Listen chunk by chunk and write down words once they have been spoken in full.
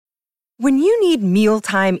When you need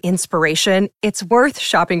mealtime inspiration, it's worth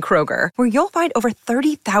shopping Kroger, where you'll find over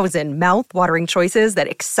 30,000 mouth-watering choices that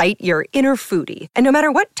excite your inner foodie. And no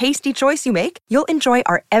matter what tasty choice you make, you'll enjoy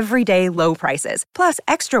our everyday low prices, plus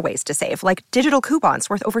extra ways to save, like digital coupons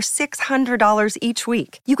worth over $600 each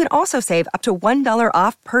week. You can also save up to $1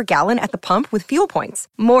 off per gallon at the pump with fuel points.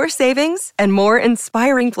 More savings and more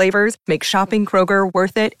inspiring flavors make shopping Kroger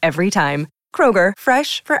worth it every time. Kroger,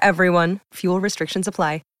 fresh for everyone. Fuel restrictions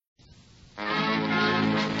apply.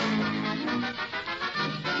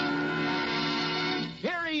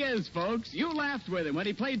 Folks, you laughed with him when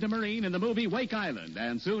he played the Marine in the movie Wake Island,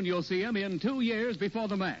 and soon you'll see him in 2 years before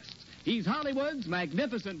the masts. He's Hollywood's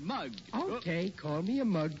magnificent mug. Okay, call me a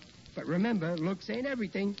mug. But remember, looks ain't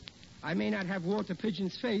everything. I may not have Walter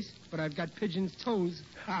Pigeon's face, but I've got Pigeon's toes.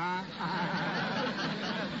 The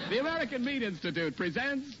American Meat Institute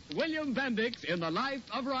presents William Bendix in The Life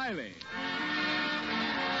of Riley.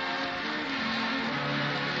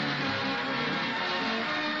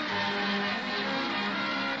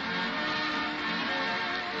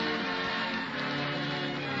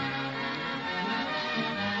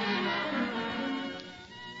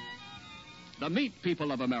 The meat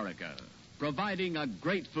people of America, providing a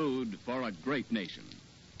great food for a great nation.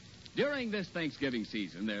 During this Thanksgiving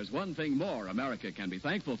season, there's one thing more America can be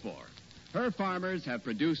thankful for. Her farmers have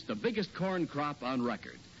produced the biggest corn crop on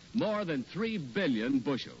record, more than 3 billion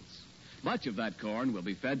bushels. Much of that corn will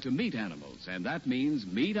be fed to meat animals, and that means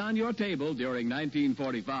meat on your table during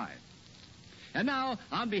 1945. And now,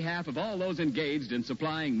 on behalf of all those engaged in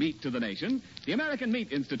supplying meat to the nation, the American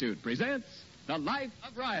Meat Institute presents The Life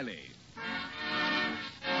of Riley.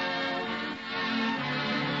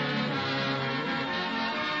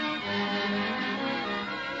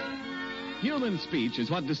 Human speech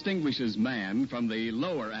is what distinguishes man from the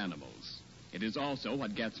lower animals. It is also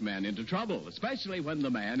what gets men into trouble, especially when the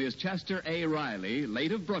man is Chester A. Riley,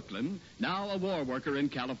 late of Brooklyn, now a war worker in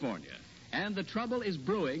California. And the trouble is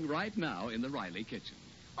brewing right now in the Riley kitchen.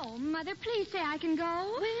 Oh, Mother, please say I can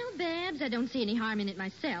go. Well, Babs, I don't see any harm in it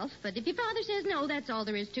myself, but if your father says no, that's all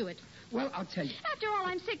there is to it. Well, I'll tell you. After all,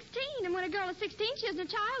 I'm 16, and when a girl is 16, she isn't a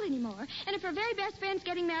child anymore. And if her very best friend's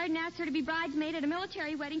getting married and asks her to be bridesmaid at a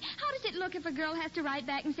military wedding, how does it look if a girl has to write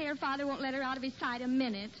back and say her father won't let her out of his sight a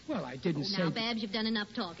minute? Well, I didn't say... Now, Babs, you've done enough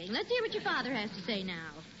talking. Let's hear what your father has to say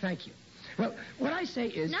now. Thank you. Well, what I say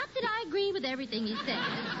is... Not that I agree with everything he says.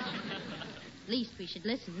 At least we should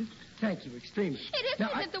listen. Thank you, extremely. It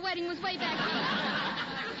isn't as if the wedding was way back east.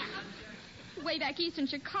 Way back east in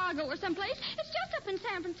Chicago or someplace. It's just up in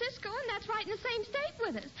San Francisco, and that's right in the same state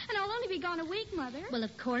with us. And I'll only be gone a week, Mother. Well,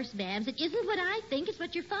 of course, Babs. It isn't what I think. It's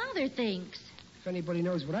what your father thinks. If anybody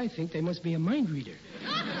knows what I think, they must be a mind reader.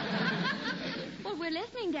 Well, we're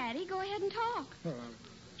listening, Daddy. Go ahead and talk. Well,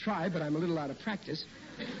 I'll try, but I'm a little out of practice.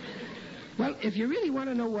 Well, if you really want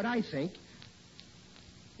to know what I think...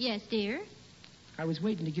 Yes, dear? I was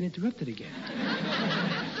waiting to get interrupted again.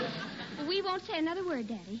 We won't say another word,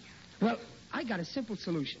 Daddy. Well, I got a simple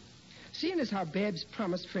solution. Seeing as how Babs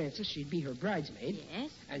promised Frances she'd be her bridesmaid...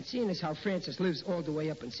 Yes? And seeing as how Frances lives all the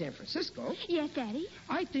way up in San Francisco... Yes, Daddy?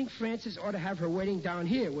 I think Frances ought to have her wedding down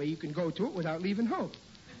here where you can go to it without leaving home.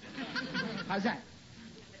 How's that?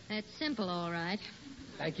 That's simple, all right.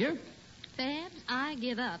 Thank you. Babs, I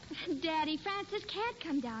give up. Daddy, Frances can't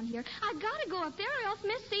come down here. I've got to go up there or else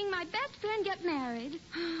miss seeing my best friend get married.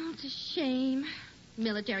 Oh, it's a shame.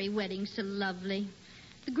 Military wedding's so lovely.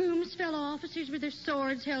 The groom's fellow officers with their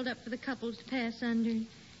swords held up for the couples to pass under.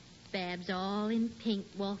 Babs all in pink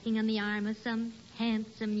walking on the arm of some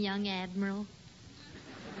handsome young admiral.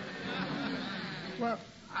 Well,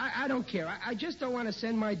 I don't care. I just don't want to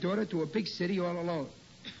send my daughter to a big city all alone.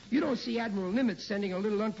 You don't see Admiral Nimitz sending a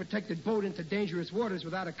little unprotected boat into dangerous waters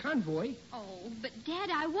without a convoy. Oh, but, Dad,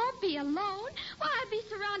 I won't be alone. Why, I'd be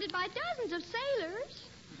surrounded by dozens of sailors.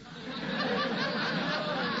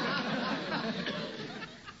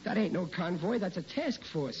 That ain't no convoy. That's a task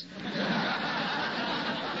force.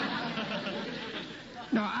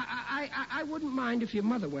 No, I wouldn't mind if your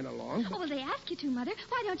mother went along. But... Oh, well, they ask you to, Mother.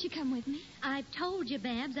 Why don't you come with me? I've told you,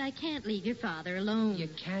 Babs, I can't leave your father alone. You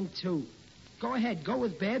can, too. Go ahead, go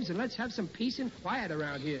with Babs, and let's have some peace and quiet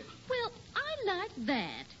around here. Well, I like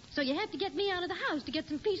that. So you have to get me out of the house to get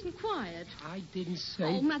some peace and quiet. I didn't say...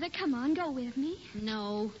 Oh, Mother, come on, go with me.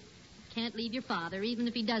 No. Can't leave your father, even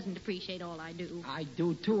if he doesn't appreciate all I do. I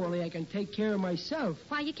do, too, only I can take care of myself.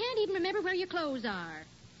 Why, you can't even remember where your clothes are.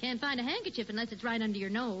 Can't find a handkerchief unless it's right under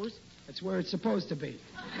your nose. That's where it's supposed to be.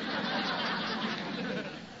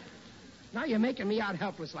 Now you're making me out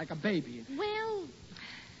helpless like a baby. Well,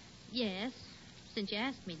 yes. Since you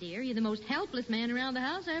asked me, dear, you're the most helpless man around the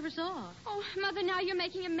house I ever saw. Oh, Mother, now you're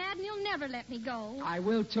making him mad and he'll never let me go. I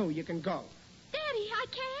will, too. You can go. Daddy, I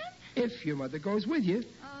can? If your mother goes with you.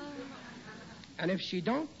 Oh. And if she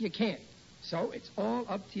don't, you can't. So it's all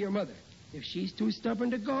up to your mother. If she's too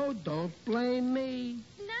stubborn to go, don't blame me.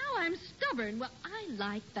 Now I'm stubborn. Well, I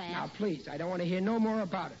like that. Now, please, I don't want to hear no more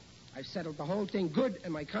about it. I've settled the whole thing good,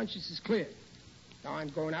 and my conscience is clear. Now I'm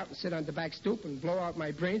going out and sit on the back stoop and blow out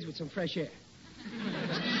my brains with some fresh air.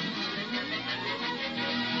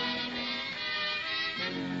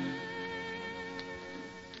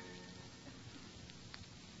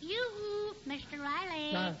 Yoo-hoo, Mr.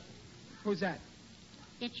 Riley. Who's that?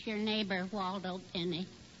 It's your neighbor, Waldo Penny.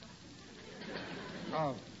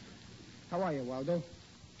 Oh. How are you, Waldo?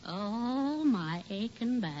 Oh, my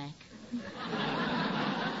aching back.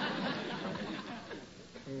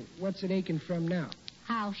 What's it aching from now?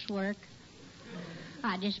 Housework.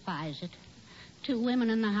 I despise it. 2 women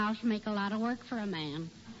in the house make a lot of work for a man.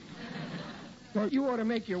 Well, you ought to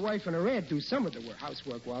make your wife and her aunt do some of the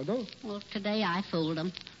housework, Waldo. Well, today I fooled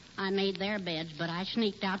them. I made their beds, but I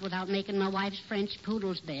sneaked out without making my wife's French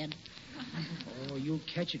poodle's bed. Oh, you'll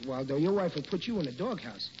catch it, Waldo. Your wife will put you in a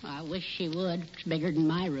doghouse. I wish she would. It's bigger than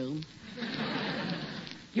my room.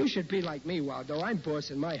 You should be like me, Waldo. I'm boss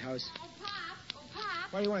in my house. Oh,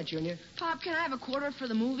 Pop. What do you want, Junior? Pop, can I have a quarter for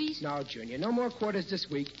the movies? No, Junior. No more quarters this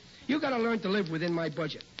week. You got to learn to live within my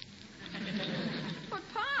budget. But,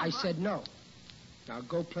 Pop... I said no. Now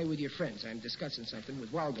go play with your friends. I'm discussing something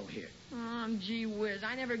with Waldo here. Oh, gee whiz.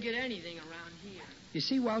 I never get anything around here. You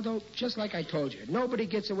see, Waldo, just like I told you, nobody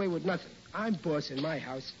gets away with nothing. I'm boss in my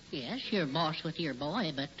house. Yes, you're boss with your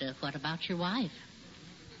boy, but what about your wife?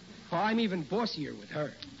 Oh, I'm even bossier with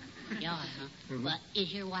her. You are, huh? Mhm. Well,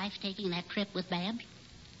 is your wife taking that trip with Babs?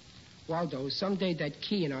 Waldo, someday that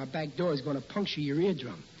key in our back door is going to puncture your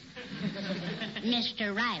eardrum.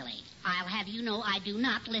 Mr. Riley, I'll have you know I do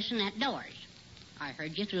not listen at doors. I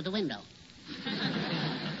heard you through the window.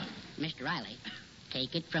 Mr. Riley,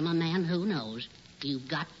 take it from a man who knows. You've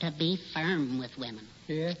got to be firm with women.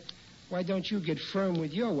 Yeah? Why don't you get firm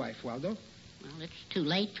with your wife, Waldo? Well, it's too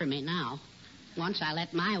late for me now. Once I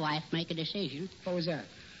let my wife make a decision. What was that?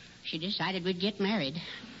 She decided we'd get married.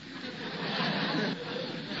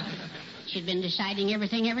 She's been deciding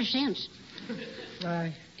everything ever since.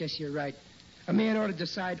 I guess you're right. A man ought to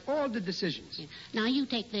decide all the decisions. Yeah. Now, you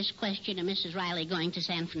take this question of Mrs. Riley going to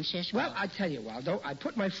San Francisco. Well, I tell you, Waldo, I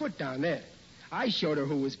put my foot down there. I showed her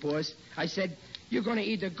who was boss. I said, you're going to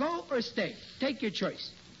either go or stay. Take your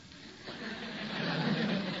choice.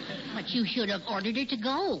 But you should have ordered her to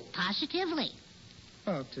go, positively.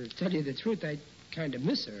 Well, to tell you the truth, I kind of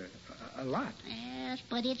miss her a lot. Yes,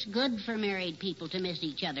 but it's good for married people to miss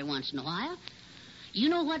each other once in a while. You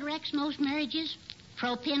know what wrecks most marriages?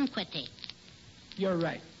 Propinquity. You're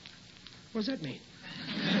right. What does that mean?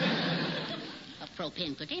 A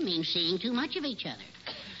propinquity means seeing too much of each other.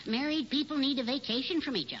 Married people need a vacation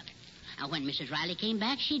from each other. Now, when Mrs. Riley came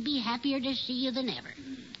back, she'd be happier to see you than ever.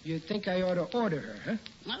 You think I ought to order her, huh?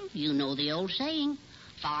 Well, you know the old saying,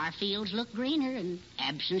 far fields look greener and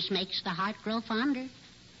absence makes the heart grow fonder.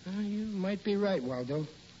 You might be right, Waldo.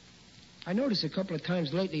 I notice a couple of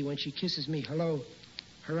times lately when she kisses me hello,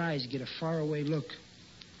 her eyes get a faraway look.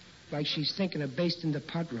 Like she's thinking of basting the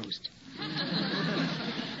pot roast.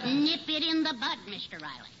 Nip it in the bud, Mr.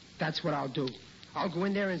 Riley. That's what I'll do. I'll go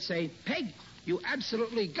in there and say, Peg, you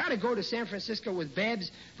absolutely got to go to San Francisco with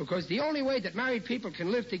Babs because the only way that married people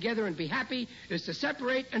can live together and be happy is to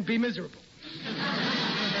separate and be miserable.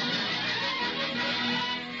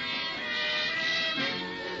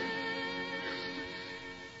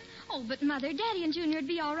 Oh, but Mother, Daddy and Junior would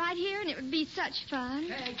be all right here, and it would be such fun.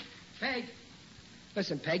 Peg.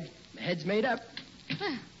 Listen, Peg, my head's made up.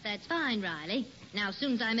 Well, that's fine, Riley. Now, as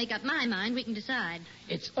soon as I make up my mind, we can decide.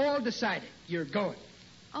 It's all decided. You're going.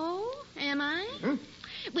 Oh, am I? Hmm?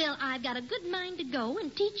 Well, I've got a good mind to go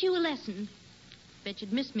and teach you a lesson. Bet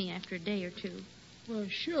you'd miss me after a day or two. Well,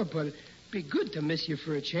 sure, but it'd be good to miss you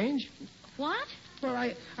for a change. What? Well,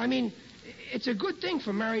 I mean, it's a good thing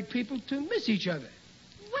for married people to miss each other.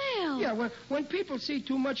 Well... Yeah, when people see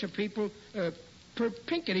too much of people,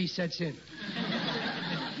 perpinkity sets in.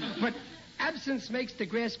 But absence makes the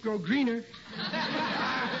grass grow greener.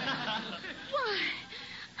 Why,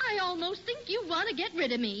 I almost think you want to get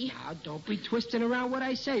rid of me. Now, don't be twisting around what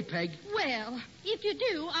I say, Peg. Well, if you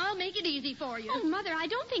do, I'll make it easy for you. Oh, Mother, I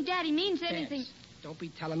don't think Daddy means anything. Babs, don't be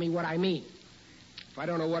telling me what I mean. If I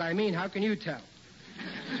don't know what I mean, how can you tell?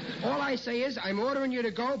 All I say is I'm ordering you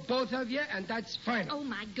to go, both of you, and that's final. Oh,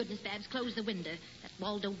 my goodness, Babs, close the window. That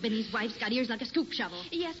Waldo Binney's wife's got ears like a scoop shovel.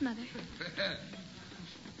 Yes, Mother.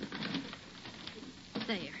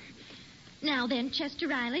 There. Now then, Chester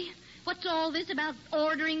Riley, what's all this about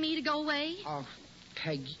ordering me to go away? Oh,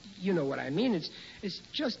 Peg, you know what I mean. It's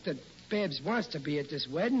just that Babs wants to be at this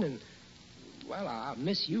wedding, and, well, I'll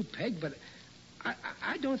miss you, Peg, but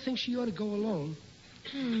I don't think she ought to go alone.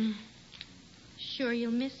 Sure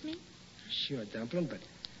you'll miss me? Sure, Dumpling, but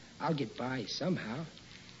I'll get by somehow.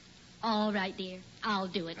 All right, dear. I'll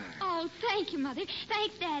do it. Oh, thank you, Mother.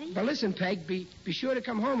 Thanks, Daddy. But listen, Peg, be sure to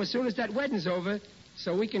come home as soon as that wedding's over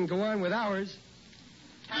so we can go on with ours.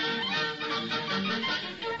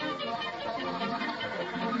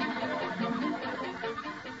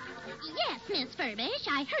 Yes, Miss Furbish,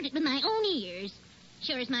 I heard it with my own ears.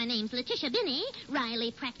 Sure as my name's Letitia Binney,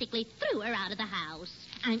 Riley practically threw her out of the house.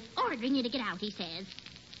 I'm ordering you to get out, he says.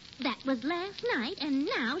 That was last night, and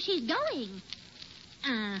now she's going.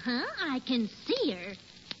 Uh-huh, I can see her.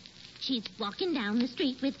 She's walking down the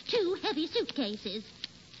street with 2 heavy suitcases.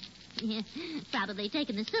 Yeah, probably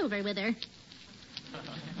taking the silver with her.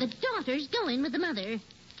 The daughter's going with the mother.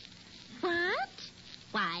 What?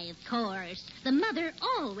 Why, of course. The mother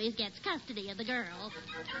always gets custody of the girl.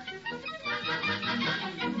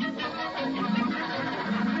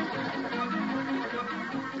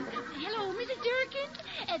 Hello, Mrs. Durkin.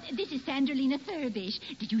 This is Sandralina Furbish.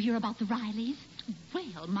 Did you hear about the Rileys?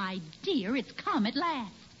 Well, my dear, it's come at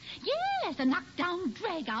last. Yes, a knockdown,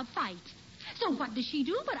 drag-out fight. So what does she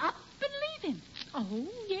do but up and leave him? Oh,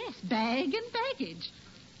 yes, bag and baggage.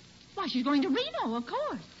 Why, she's going to Reno, of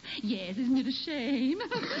course. Yes, isn't it a shame?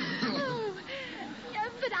 Oh, yeah,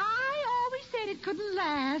 but I always said it couldn't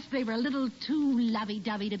last. They were a little too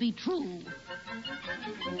lovey-dovey to be true.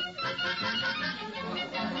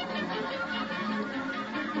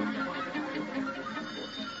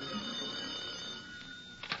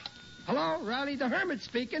 Hello, Riley the Hermit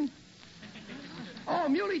speaking. Oh,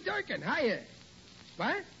 Muley Durkin, hiya.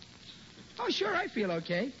 What? Oh, sure, I feel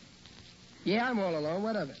okay. Yeah, I'm all alone,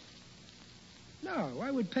 whatever. No, why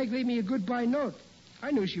would Peg leave me a goodbye note? I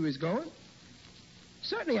knew she was going.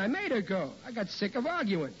 Certainly, I made her go. I got sick of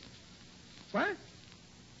arguing. What?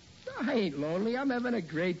 No, I ain't lonely. I'm having a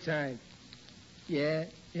great time. Yeah.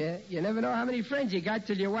 You never know how many friends you got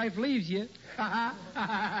till your wife leaves you. Yeah,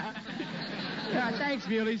 thanks,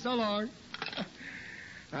 Muley. So long.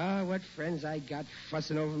 What friends I got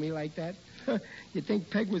fussing over me like that. You'd think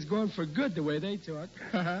Peg was going for good the way they talk.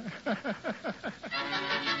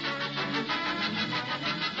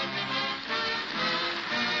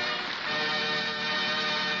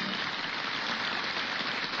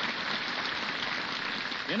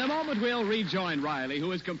 In a moment, we'll rejoin Riley,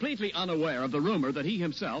 who is completely unaware of the rumor that he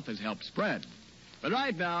himself has helped spread. But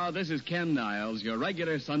right now, this is Ken Niles, your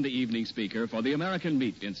regular Sunday evening speaker for the American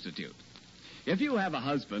Meat Institute. If you have a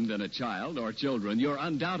husband and a child or children, you're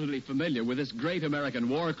undoubtedly familiar with this great American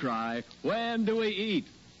war cry, when do we eat?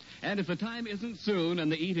 And if the time isn't soon and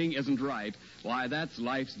the eating isn't right, why, that's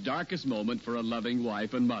life's darkest moment for a loving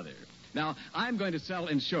wife and mother. Now, I'm going to sell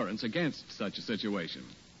insurance against such a situation.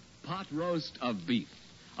 Pot roast of beef.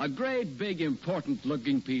 A great, big,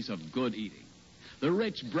 important-looking piece of good eating. The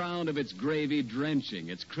rich brown of its gravy drenching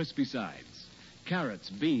its crispy sides. Carrots,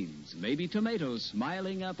 beans, maybe tomatoes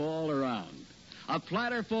smiling up all around. A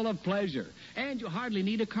platter full of pleasure. And you hardly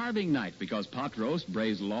need a carving knife because pot roast,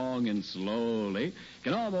 braised long and slowly,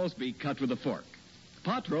 can almost be cut with a fork.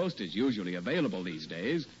 Pot roast is usually available these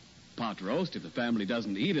days. Pot roast, if the family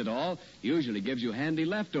doesn't eat it all, usually gives you handy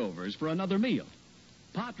leftovers for another meal.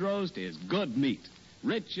 Pot roast is good meat,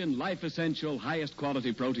 rich in life-essential,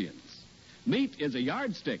 highest-quality proteins. Meat is a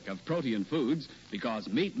yardstick of protein foods because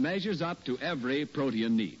meat measures up to every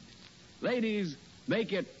protein need. Ladies,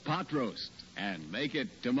 make it pot roast, and make it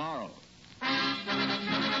tomorrow.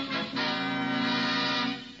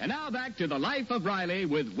 And now back to the life of Riley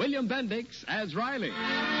with William Bendix as Riley.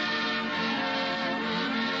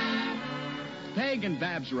 Peg and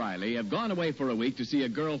Babs Riley have gone away for a week to see a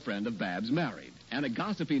girlfriend of Babs married. And a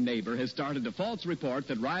gossipy neighbor has started a false report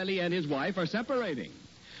that Riley and his wife are separating.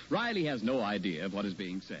 Riley has no idea of what is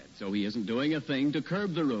being said, so he isn't doing a thing to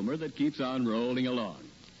curb the rumor that keeps on rolling along.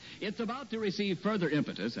 It's about to receive further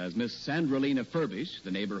impetus as Miss Sandralina Furbish,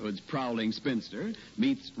 the neighborhood's prowling spinster,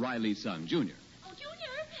 meets Riley's son, Junior. Oh,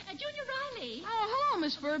 Junior Riley. Oh, hello,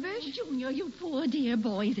 Miss Furbish. Junior, you poor dear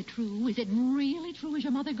boy. Is it true? Is it really true? Is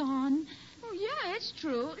your mother gone? Oh, yeah, it's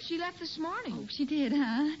true. She left this morning. Oh, she did,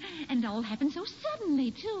 huh? And it all happened so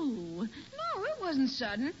suddenly, too. No, it wasn't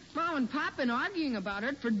sudden. Mom and Pop been arguing about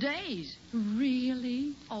it for days.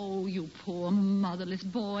 Really? Oh, you poor motherless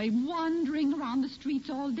boy, wandering around the streets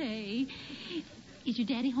all day. Is your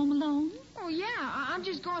daddy home alone? Oh, yeah, I'm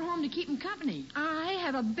just going home to keep him company. I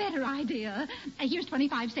have a better idea. Here's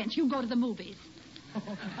 25 cents. You go to the movies.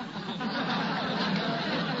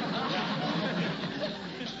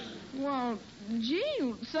 Well,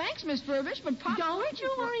 gee, thanks, Miss Furbish, but Pop... Don't you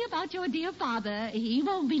worry about your dear father. He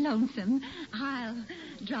won't be lonesome. I'll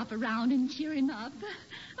drop around and cheer him up.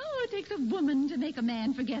 Oh, it takes a woman to make a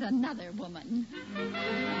man forget another woman.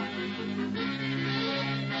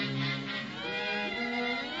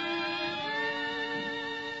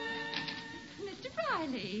 Mr.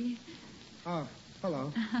 Riley. Oh,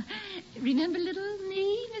 hello. Remember little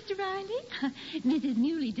me, Mr. Riley? Mrs.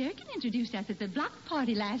 Muley Durkin introduced us at the block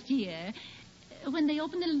party last year when they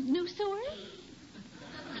opened the new sewer.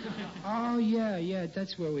 Oh, yeah,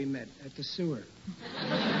 that's where we met, at the sewer.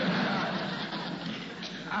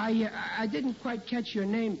 I didn't quite catch your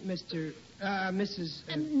name, Mrs...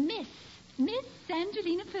 Miss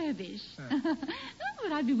Angelina Furbish. Oh,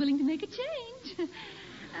 but I'd be willing to make a change.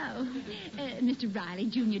 Oh, Mr. Riley,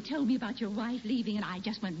 Jr. told me about your wife leaving, and I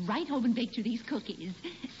just went right home and baked her these cookies.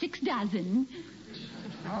 6 dozen.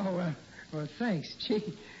 Oh, well, thanks.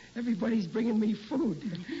 Gee, everybody's bringing me food.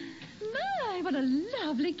 My, what a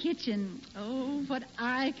lovely kitchen. Oh, what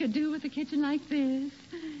I could do with a kitchen like this.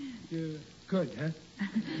 You're good, huh?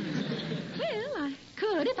 Well, I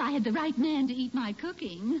could if I had the right man to eat my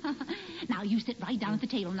cooking. Now, you sit right down at the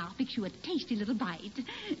table, and I'll fix you a tasty little bite.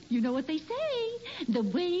 You know what they say. The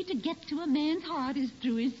way to get to a man's heart is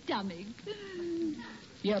through his stomach.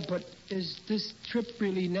 Yeah, but is this trip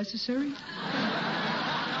really necessary?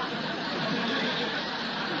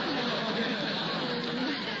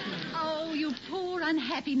 Oh, you poor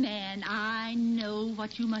unhappy man. I know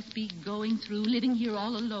what you must be going through, living here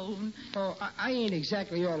all alone. Oh, I ain't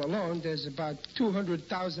exactly all alone. There's about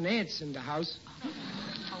 200,000 ants in the house.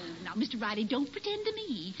 Oh, now, Mr. Riley, don't pretend to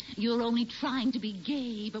me. You're only trying to be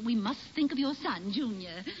gay, but we must think of your son,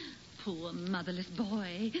 Junior. Poor motherless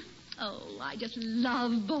boy. Oh, I just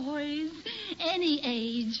love boys. Any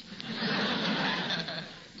age.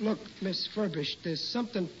 Look, Miss Furbish, there's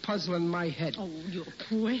something puzzling my head. Oh, your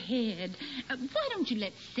poor head. Why don't you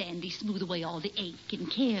let Sandy smooth away all the ache and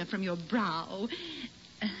care from your brow?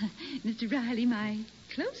 Mr. Riley, my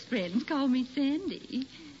close friends call me Sandy.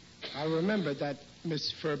 I'll remember that,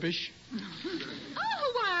 Miss Furbish.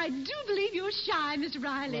 Oh, why, I do believe you're shy, Mr.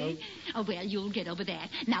 Riley. Well, you'll get over that.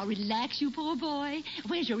 Now, relax, you poor boy.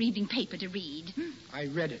 Where's your evening paper to read? I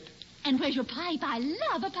read it. And where's your pipe? I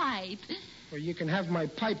love a pipe. Well, you can have my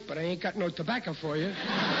pipe, but I ain't got no tobacco for you.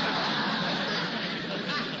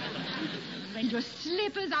 And your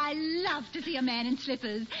slippers. I love to see a man in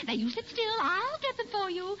slippers. Now, you sit still. I'll get them for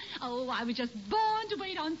you. Oh, I was just born to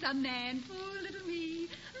wait on some man. Poor little me.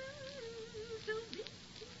 So big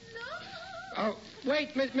in love. Oh,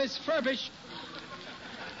 wait, Miss Furbish.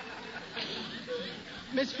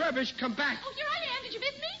 Miss Furbish, come back. Oh, here I am. Did you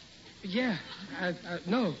miss me? Yeah,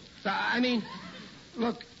 no. I mean,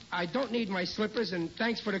 look, I don't need my slippers, and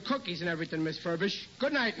thanks for the cookies and everything, Miss Furbish.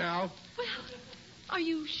 Good night now. Well, are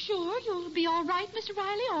you sure you'll be all right, Mr.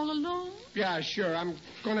 Riley, all alone? Yeah, sure. I'm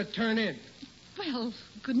going to turn in. Well,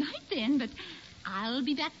 good night then, but I'll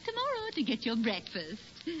be back tomorrow to get your breakfast.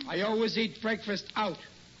 I always eat breakfast out,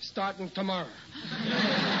 starting tomorrow.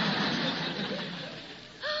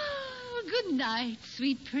 Oh, good night,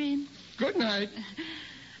 sweet prince. Good night.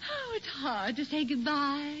 Oh, it's hard to say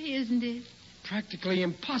goodbye, isn't it? Practically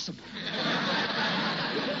impossible.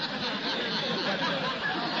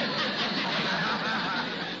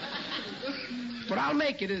 But I'll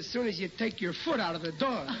make it as soon as you take your foot out of the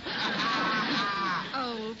door.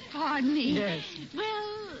 Oh, pardon me. Yes.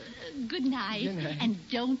 Well, good night. Good night. And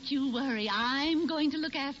don't you worry. I'm going to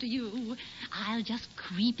look after you. I'll just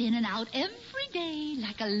creep in and out every day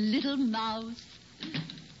like a little mouse.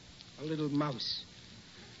 A little mouse.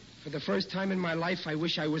 For the first time in my life, I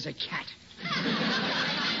wish I was a cat.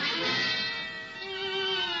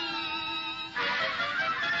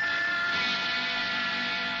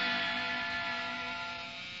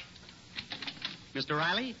 Mr.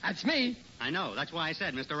 Riley? That's me. I know. That's why I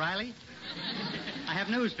said, Mr. Riley. I have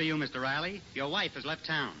news for you, Mr. Riley. Your wife has left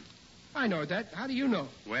town. I know that. How do you know?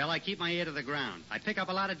 Well, I keep my ear to the ground. I pick up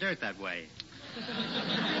a lot of dirt that way.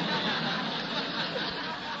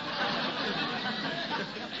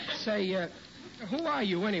 Say, who are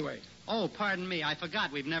you anyway? Oh, pardon me. I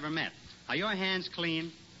forgot we've never met. Are your hands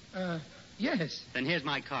clean? Yes. Then here's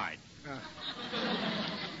my card.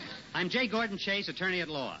 I'm J. Gordon Chase, attorney at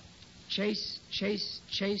law. Chase,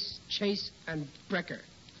 and Brecker.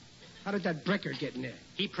 How did that Brecker get in there?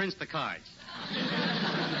 He prints the cards.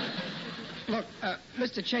 Look,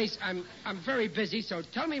 Mr. Chase, I'm very busy, so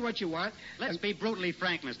tell me what you want. Let's be brutally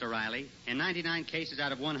frank, Mr. Riley. In 99 cases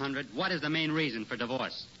out of 100, what is the main reason for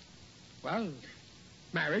divorce? Well,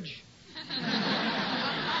 marriage.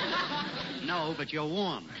 know, but you're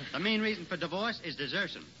warned. The main reason for divorce is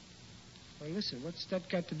desertion. Well, listen, what's that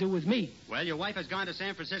got to do with me? Well, your wife has gone to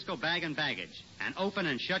San Francisco bag and baggage. An open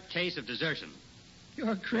and shut case of desertion.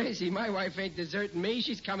 You're crazy. My wife ain't deserting me.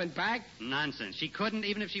 She's coming back. Nonsense. She couldn't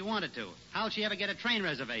even if she wanted to. How'll she ever get a train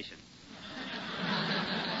reservation?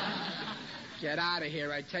 Get out of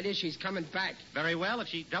here. I tell you, she's coming back. Very well. If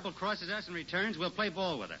she double-crosses us and returns, we'll play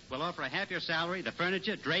ball with her. We'll offer her half your salary, the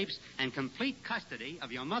furniture, drapes, and complete custody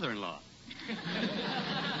of your mother-in-law.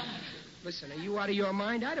 Listen, are you out of your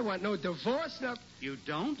mind? I don't want no divorce, no... You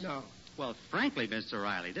don't? No. Well, frankly, Mr.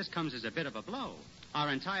 Riley, this comes as a bit of a blow. Our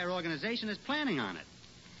entire organization is planning on it.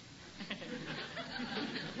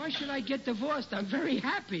 Why should I get divorced? I'm very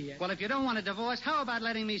happy. Well, if you don't want a divorce, how about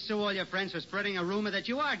letting me sue all your friends for spreading a rumor that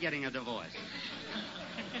you are getting a divorce?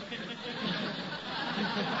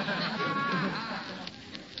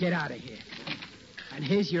 Get out of here. And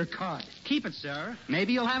here's your card. Keep it, sir.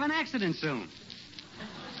 Maybe you'll have an accident soon.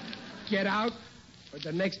 Get out, or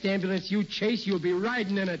the next ambulance you chase, you'll be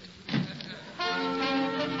riding in it.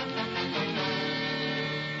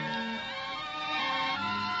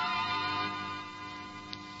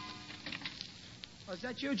 Oh, is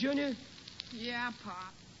that you, Junior? Yeah,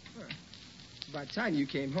 Pop. Well, about time you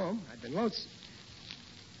came home. I've been lonesome.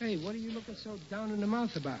 Hey, what are you looking so down in the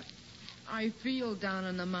mouth about? I feel down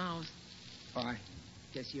in the mouth. Oh, I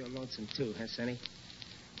guess you're lonesome too, huh, Sonny?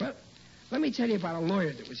 Well, let me tell you about a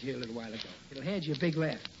lawyer that was here a little while ago. It'll hand you a big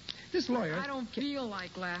laugh. This lawyer... I don't feel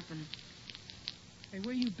like laughing. Hey,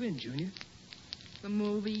 where you been, Junior? The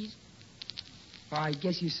movies. Oh, I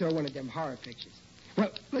guess you saw one of them horror pictures. Well,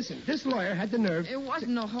 listen, this lawyer had the nerve... It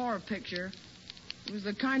wasn't a horror picture. It was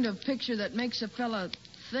the kind of picture that makes a fella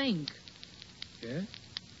think. Yeah?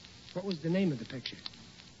 What was the name of the picture?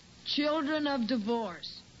 Children of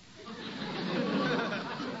Divorce.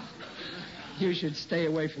 You should stay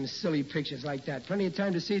away from silly pictures like that. Plenty of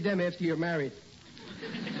time to see them after you're married.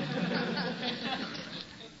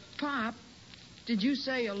 Pop, did you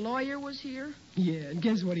say a lawyer was here? Yeah, and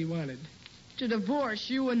guess what he wanted? To divorce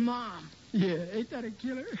you and Mom. Yeah, ain't that a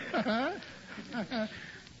killer?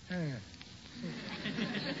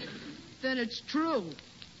 Then it's true.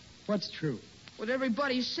 What's true? What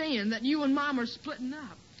everybody's saying, that you and Mom are splitting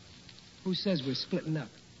up. Who says we're splitting up?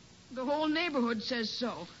 The whole neighborhood says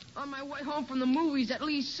so. On my way home from the movies, at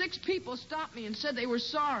least 6 people stopped me and said they were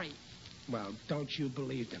sorry. Well, don't you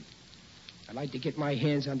believe them. I'd like to get my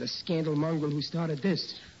hands on the scandal mongrel who started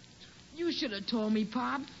this. You should have told me,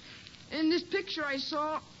 Pop. In this picture I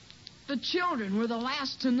saw, the children were the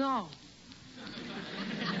last to know.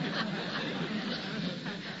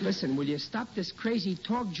 Listen, will you stop this crazy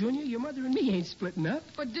talk, Junior? Your mother and me ain't splitting up.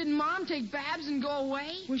 But didn't Mom take Babs and go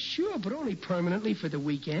away? Well, sure, but only permanently for the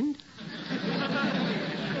weekend.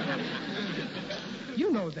 You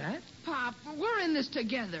know that. Pop, we're in this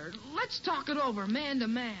together. Let's talk it over, man to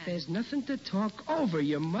man. There's nothing to talk over.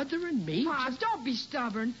 Your mother and me... Pop, don't be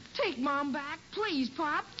stubborn. Take Mom back. Please,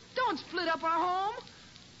 Pop. Don't split up our home.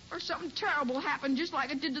 Or something terrible happen just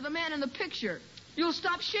like it did to the man in the picture. You'll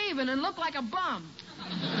stop shaving and look like a bum.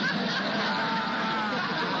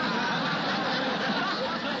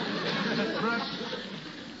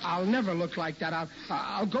 I'll never look like that.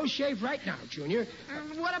 I'll go shave right now, Junior.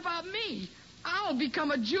 What about me? I'll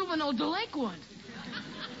become a juvenile delinquent.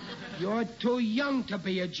 You're too young to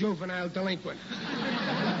be a juvenile delinquent.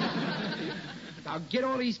 Now get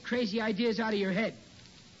all these crazy ideas out of your head.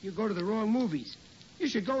 You go to the wrong movies. You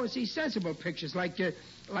should go and see sensible pictures like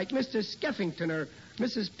Mr. Skeffington or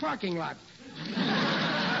Mrs. Parking Lot.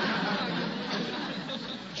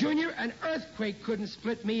 Junior, an earthquake couldn't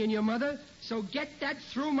split me and your mother, so get that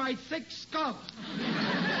through my thick skull.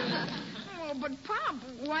 Oh, but Pop,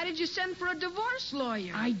 why did you send for a divorce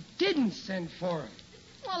lawyer? I didn't send for him.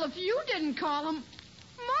 Well, if you didn't call him,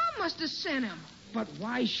 Mom must have sent him. But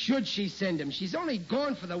why should she send him? She's only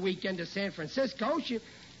gone for the weekend to San Francisco.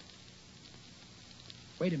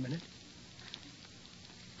 Wait a minute.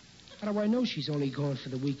 How do I know she's only going for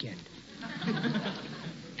the weekend?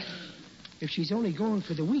 If she's only going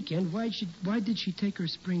for the weekend, why did she take her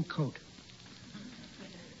spring coat?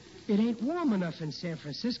 It ain't warm enough in San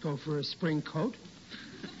Francisco for a spring coat.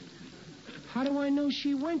 How do I know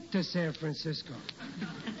she went to San Francisco?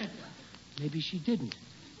 Maybe she didn't.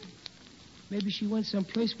 Maybe she went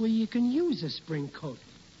someplace where you can use a spring coat.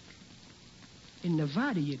 In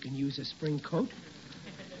Nevada, you can use a spring coat.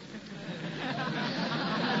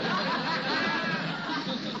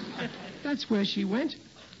 That's where she went.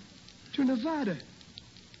 To Nevada.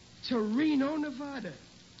 To Reno, Nevada.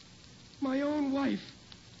 My own wife,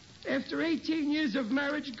 after 18 years of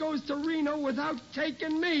marriage, goes to Reno without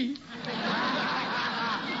taking me.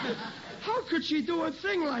 How could she do a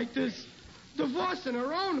thing like this? Divorcing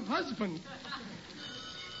her own husband.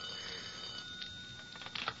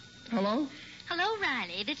 Hello? Hello,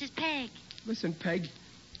 Riley. This is Peg. Listen, Peg,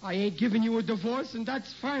 I ain't giving you a divorce, and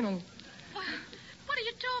that's final. What are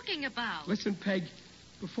you talking about? Listen, Peg,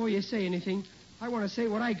 before you say anything, I want to say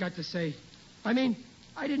what I got to say. I mean,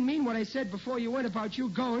 I didn't mean what I said before you went about you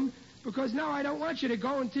going, because now I don't want you to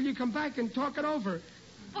go until you come back and talk it over.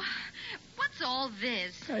 What's all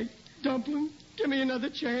this? Hey, Dumpling, give me another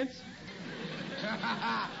chance.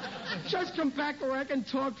 Just come back where I can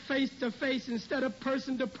talk face to face instead of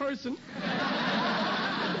person to person.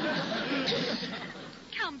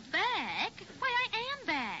 Come back? Why, I am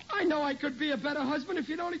back. I know I could be a better husband if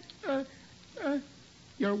you'd only...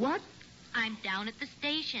 You're what? I'm down at the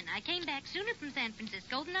station. I came back sooner from San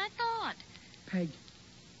Francisco than I thought.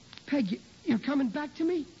 Peg, you're coming back to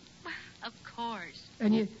me? Of course.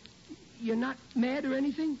 And you're not mad or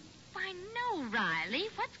anything? Why, no, Riley.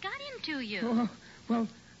 What's got into you? Oh, well,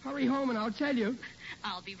 hurry home and I'll tell you.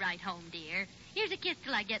 I'll be right home, dear. Here's a kiss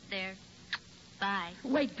till I get there. Bye.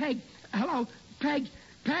 Wait, Peg. Hello, Peg.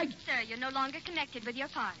 Sir, you're no longer connected with your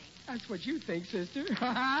party. That's what you think, sister.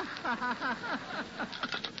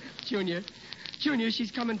 Junior,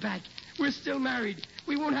 she's coming back. We're still married.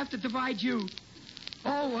 We won't have to divide you.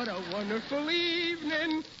 Oh, what a wonderful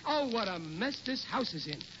evening. Oh, what a mess this house is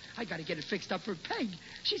in. I got to get it fixed up for Peg.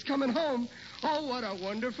 She's coming home. Oh, what a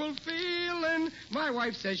wonderful feeling. My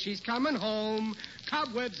wife says she's coming home.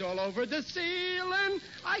 Cobwebs all over the ceiling.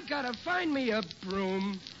 I got to find me a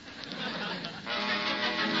broom.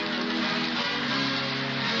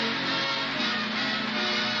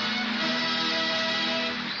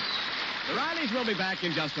 The Rileys will be back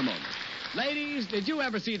in just a moment. Ladies, did you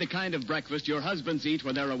ever see the kind of breakfast your husbands eat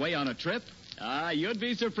when they're away on a trip? You'd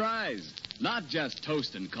be surprised. Not just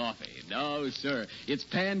toast and coffee. No, sir. It's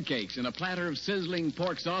pancakes and a platter of sizzling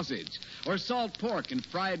pork sausage, or salt pork and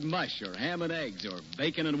fried mush, or ham and eggs, or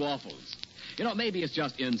bacon and waffles. You know, maybe it's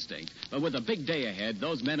just instinct, but with a big day ahead,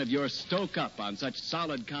 those men of yours stoke up on such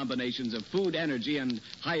solid combinations of food energy and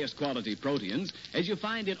highest quality proteins as you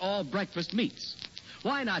find in all breakfast meats.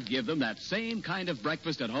 Why not give them that same kind of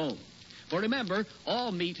breakfast at home? For remember,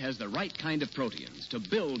 all meat has the right kind of proteins to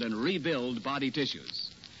build and rebuild body tissues.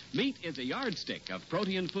 Meat is a yardstick of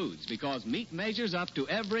protein foods because meat measures up to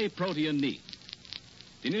every protein need.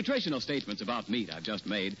 The nutritional statements about meat I've just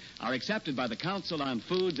made are accepted by the Council on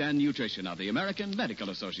Foods and Nutrition of the American Medical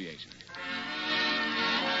Association.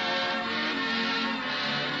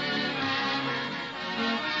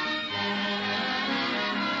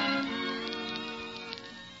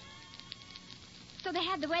 So they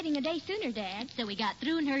had the wedding a day sooner, Dad. So we got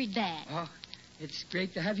through and hurried back. Oh, it's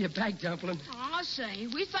great to have you back, Dumpling. Aw, say,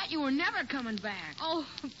 we thought you were never coming back. Oh,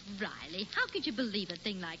 Riley, how could you believe a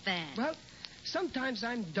thing like that? Well, sometimes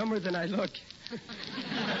I'm dumber than I look.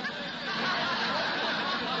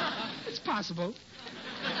 It's possible.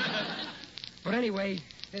 But anyway,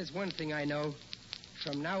 there's one thing I know.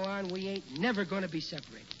 From now on, we ain't never going to be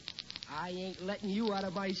separated. I ain't letting you out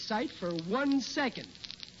of my sight for 1 second.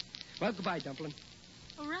 Well, goodbye, Dumpling.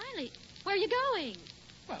 Oh, Riley, where are you going?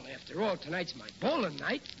 Well, after all, tonight's my bowling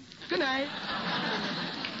night. Good night.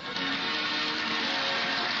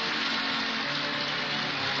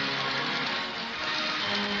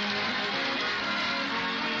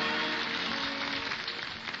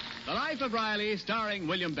 The Life of Riley, starring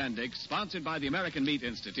William Bendix, sponsored by the American Meat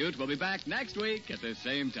Institute, will be back next week at this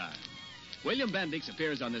same time. William Bendix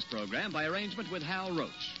appears on this program by arrangement with Hal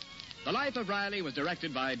Roach. The Life of Riley was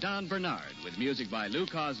directed by Don Bernard, with music by Lou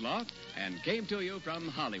Kozloff, and came to you from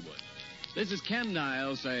Hollywood. This is Ken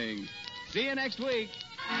Niles saying, see you next week.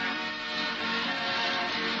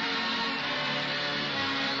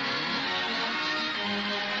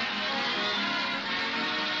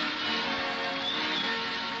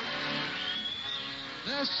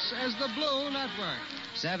 This is the Blue Network.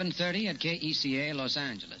 7:30 at KECA, Los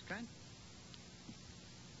Angeles.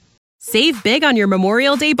 Save big on your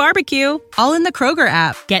Memorial Day barbecue, all in the Kroger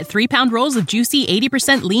app. Get 3-pound rolls of juicy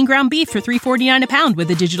 80% lean ground beef for $3.49 a pound with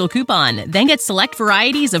a digital coupon. Then get select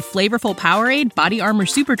varieties of flavorful Powerade, Body Armor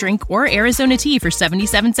Super Drink, or Arizona tea for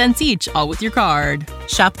 77 cents each, all with your card.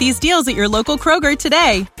 Shop these deals at your local Kroger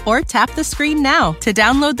today, or tap the screen now to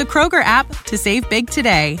download the Kroger app to save big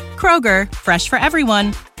today. Kroger, fresh for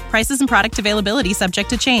everyone. Prices and product availability subject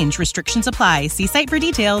to change. Restrictions apply. See site for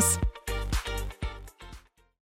details.